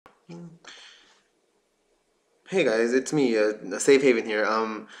Hey guys, it's me, a Safe Haven here.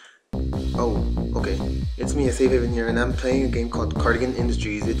 Okay. It's me, a Safe Haven here, and I'm playing a game called Cardigan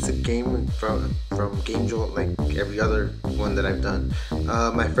Industries. It's a game from Game Jolt, like every other one that I've done.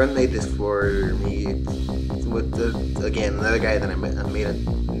 My friend made this for me. It's with again another guy that I met.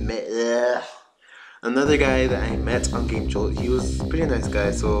 Another guy that I met on Game Jolt. He was a pretty nice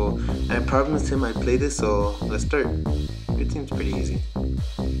guy, so I promised him I'd play this. So let's start. It seems pretty easy.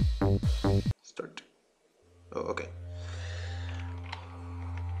 Start. Oh, okay.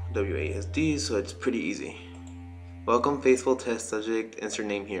 WASD, so it's pretty easy. Welcome, faithful test subject, insert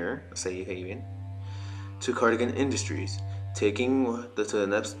name here, say Haven, to Cardigan Industries, taking to the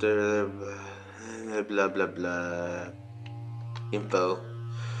next blah blah blah info.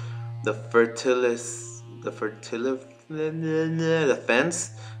 The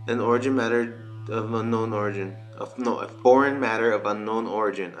fence, an origin matter of unknown origin. A foreign matter of unknown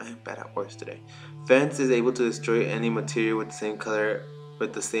origin. I am bad at words today. Fence is able to destroy any material with the same color,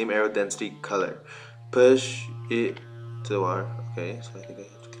 with the same arrow density color. Push it to the water. Okay, so I think I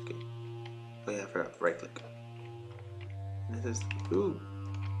have to click it. Oh yeah, I forgot. Right click. And it says, ooh,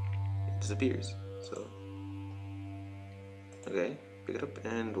 it disappears. So, okay, pick it up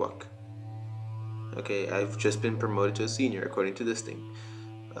and walk. Okay, I've just been promoted to a senior according to this thing.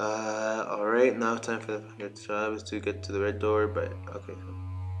 Alright, now time for the job is to get to the red door, but okay.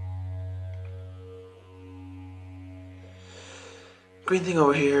 Green thing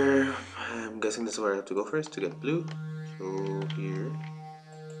over here. I'm guessing this is where I have to go first to get blue. So here.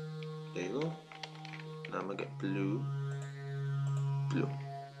 There you go. Now I'm gonna get blue. Blue.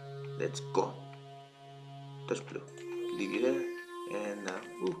 Let's go. Touch blue. Leave you there. And now,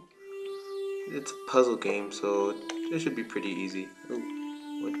 ooh. It's a puzzle game, so it should be pretty easy. Ooh.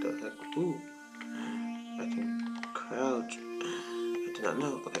 What the heck? Ooh. I can crouch. I did not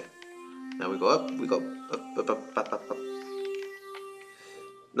know. Okay. Now we go up. We go up.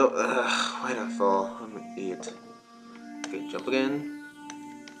 No, why'd I fall? I'm an idiot. Okay, jump again.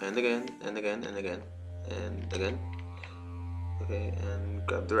 And again, and again, and again. And again. Okay, and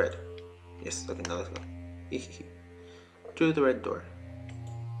grab the red. Yes, okay, now let's go. Through the red door.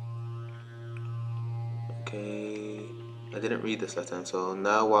 Okay, I didn't read this last time, so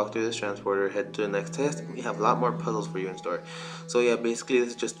now walk through this transporter, head to the next test, and we have a lot more puzzles for you in store. So yeah, basically this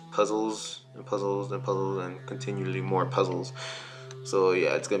is just puzzles and puzzles and puzzles and continually more puzzles. So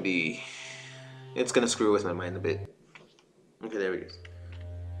yeah, it's gonna screw with my mind a bit. Okay, there it is.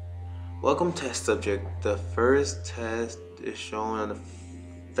 Welcome test subject. The first test is shown on the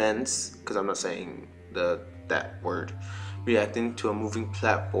fence, because I'm not saying that word, reacting to a moving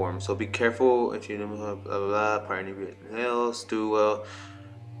platform. So be careful if you know blah blah blah. Pardon me, else do well.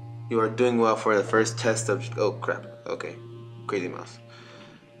 You are doing well for the first test subject. Oh crap. Okay, crazy mouse.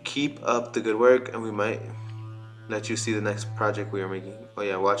 Keep up the good work, and we might let you see the next project we are making. Oh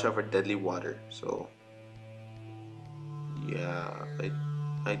yeah, watch out for deadly water. So yeah,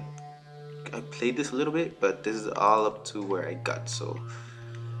 I played this a little bit, but this is all up to where I got, so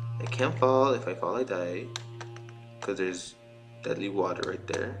I can't fall. If I fall, I die, because there's deadly water right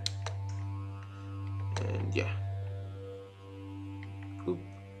there. And yeah. Oop.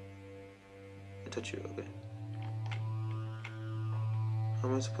 I touch you, okay. How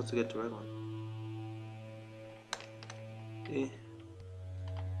am I supposed to get the red one? Eh.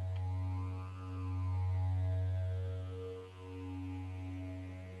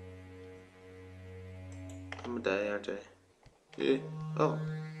 I'm gonna die, aren't I? Eh. Oh.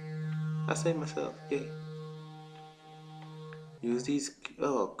 I saved myself. Yay. Use these.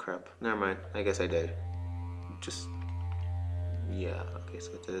 Oh crap. Never mind. I guess I died. Just. Yeah. Okay.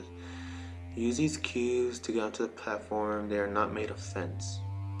 So it says use these cubes to get onto the platform. They are not made of fence.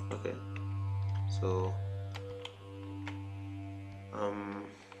 Okay. So.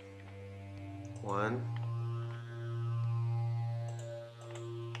 One.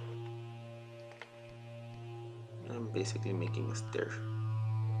 I'm basically making a stair.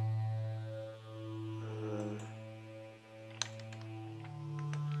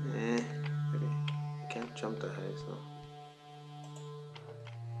 Okay. I can't jump that high, so.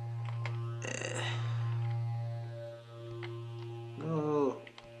 No.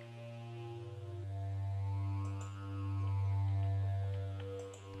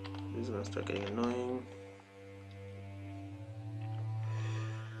 This is gonna start getting annoying.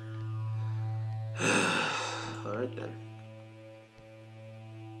 Alright then.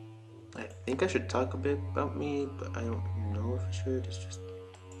 I think I should talk a bit about me, but I don't know if I should. It's just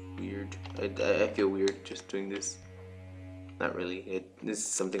weird. I feel weird just doing this. Not really. This is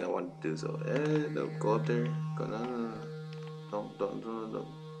something I want to do, so no, go up there. Go no. Don't.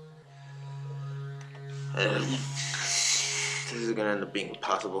 This is gonna end up being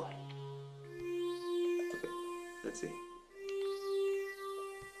impossible. Okay, let's see.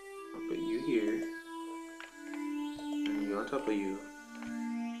 I'll put you here, and you on top of you.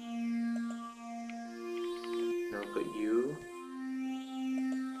 And I'll put you.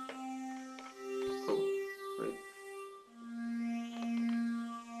 Oh, wait.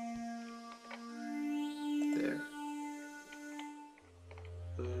 There.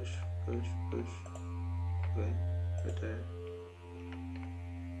 Push, push, push. Okay, right there.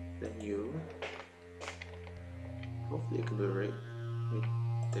 Then you. Hopefully I can do it right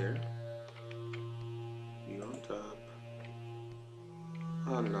there. You on top.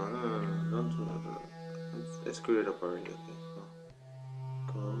 Oh no, no, no, no, don't do that. I screwed it up already. Okay, no.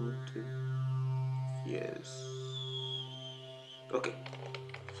 Go to yes. Okay.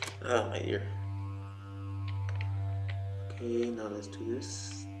 Ah, my ear. Okay, now let's do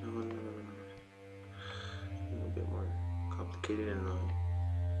this. No, no, no, no, no. A little bit more complicated and no.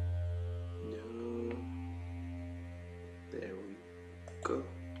 There we go.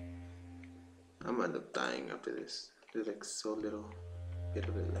 I'm gonna end up dying after this. There's like so little bit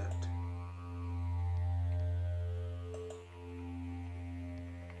of it left.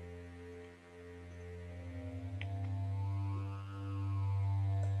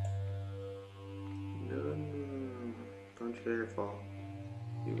 No, no, no. Don't you dare fall.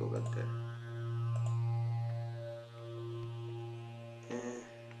 You go back there.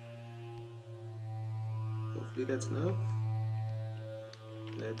 Hopefully that's enough.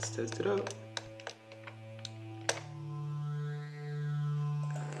 Let's test it out.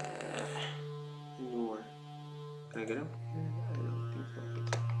 Any more? Can I get him? I don't think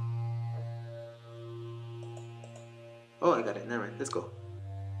so. Oh, I got it. Never mind. Let's go.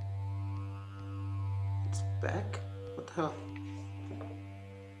 It's back? What the hell?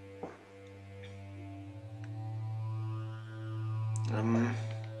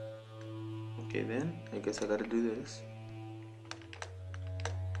 Okay then. I guess I gotta do this.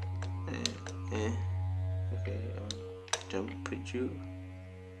 Okay, jump, put you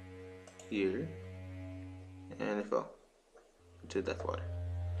here, and it fell into that water.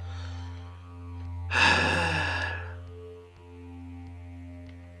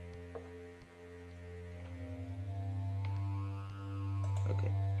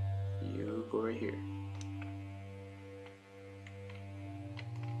 Okay, you go right here.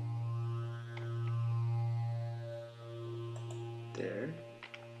 There.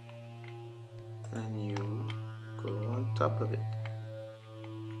 And you go on top of it.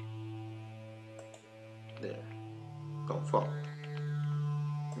 There. Don't fall.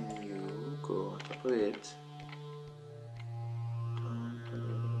 And you go on top of it.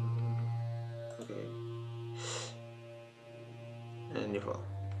 Okay. And you fall.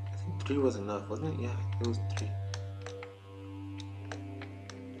 I think 3 was enough, wasn't it? Yeah, it was 3.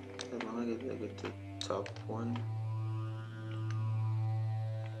 As long as I get the top one.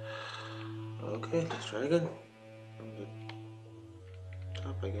 Okay, let's try again. From the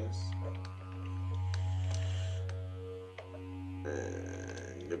top, I guess.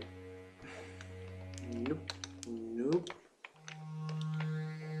 Nope. Nope. Nope.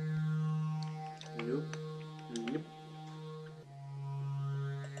 Nope. Nope.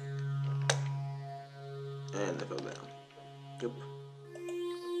 And I fell down. Yep.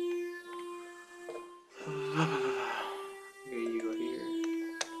 Okay, you go here.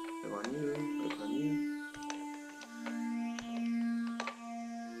 Look on you. Look on you.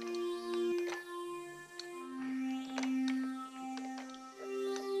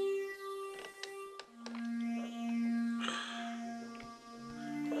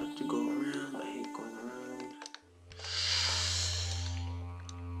 To go around. I hate going around.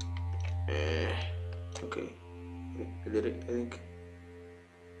 Okay. I did it, I think.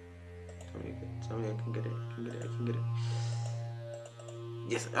 Tell me I can get it. I can get it.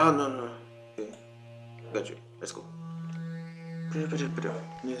 Yes. Oh, no, no. Okay. Got you. Let's go.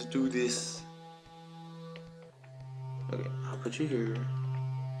 Let's do this. Okay, I'll put you here.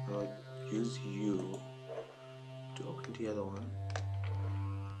 I'll use you to open the other one.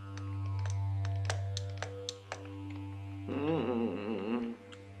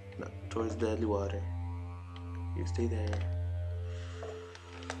 No, towards deadly water. You stay there.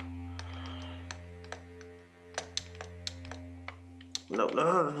 No,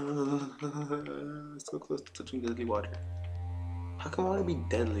 so close to touching deadly water. How come I want to be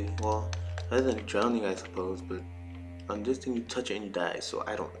deadly? Well, other than drowning, I suppose, but on this thing you touch it and you die, so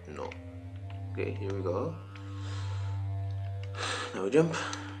I don't know. Okay, here we go. Now we jump.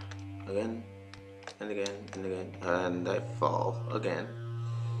 Again, and again, and again, and I fall again.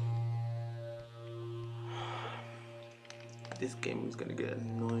 This game is gonna get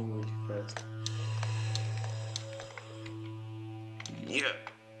annoying really fast. Yeah.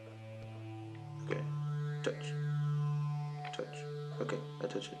 Okay. Touch. Touch. Okay, I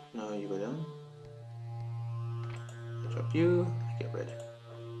touch it. Now you go down. I drop you. I get red.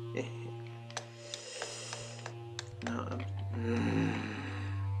 Now I'm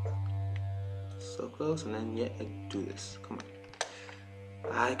so close, and then yet I do this. Come on.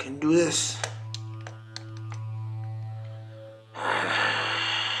 I can do this.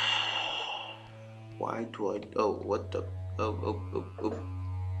 Why do I? Oh, what the? Oh.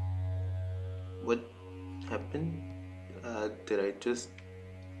 What happened? Did I just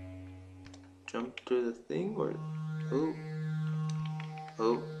jump through the thing, or?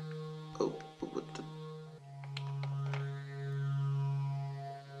 Oh, what the?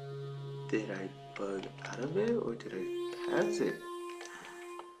 Did I bug out of it, or did I pass it?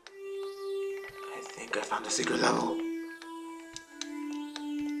 I think I found a secret level.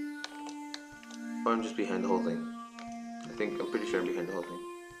 Or I'm just behind the whole thing. I'm pretty sure I'm behind the whole thing.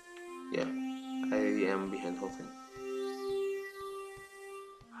 Yeah, I am behind the whole thing.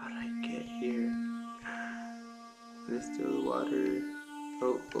 How did I get here? There's still water.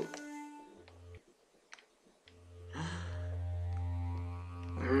 Oh.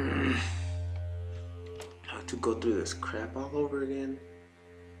 I have to go through this crap all over again.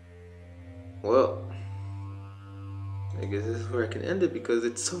 Well, I guess this is where I can end it because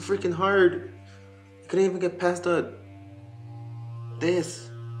it's so freaking hard. I couldn't even get past this.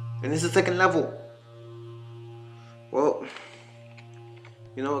 And it's the second level. Well,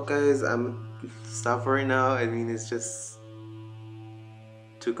 you know what, guys? I'm stop for right now. I mean, it's just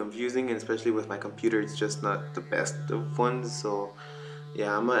too confusing, and especially with my computer, it's just not the best of ones. So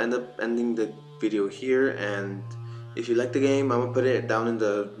yeah, I'm gonna end up ending the video here, and if you like the game, I'm gonna put it down in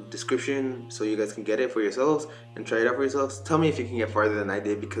the description so you guys can get it for yourselves and try it out for yourselves. Tell me if you can get farther than I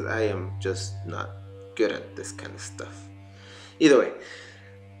did, because I am just not good at this kind of stuff. Either way,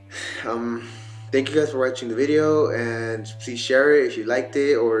 thank you guys for watching the video, and please share it if you liked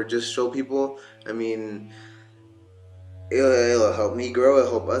it, or just show people. I mean, it'll help me grow,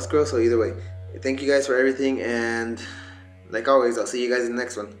 it'll help us grow. So either way, thank you guys for everything, and like always, I'll see you guys in the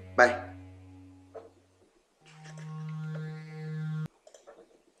next one. Bye.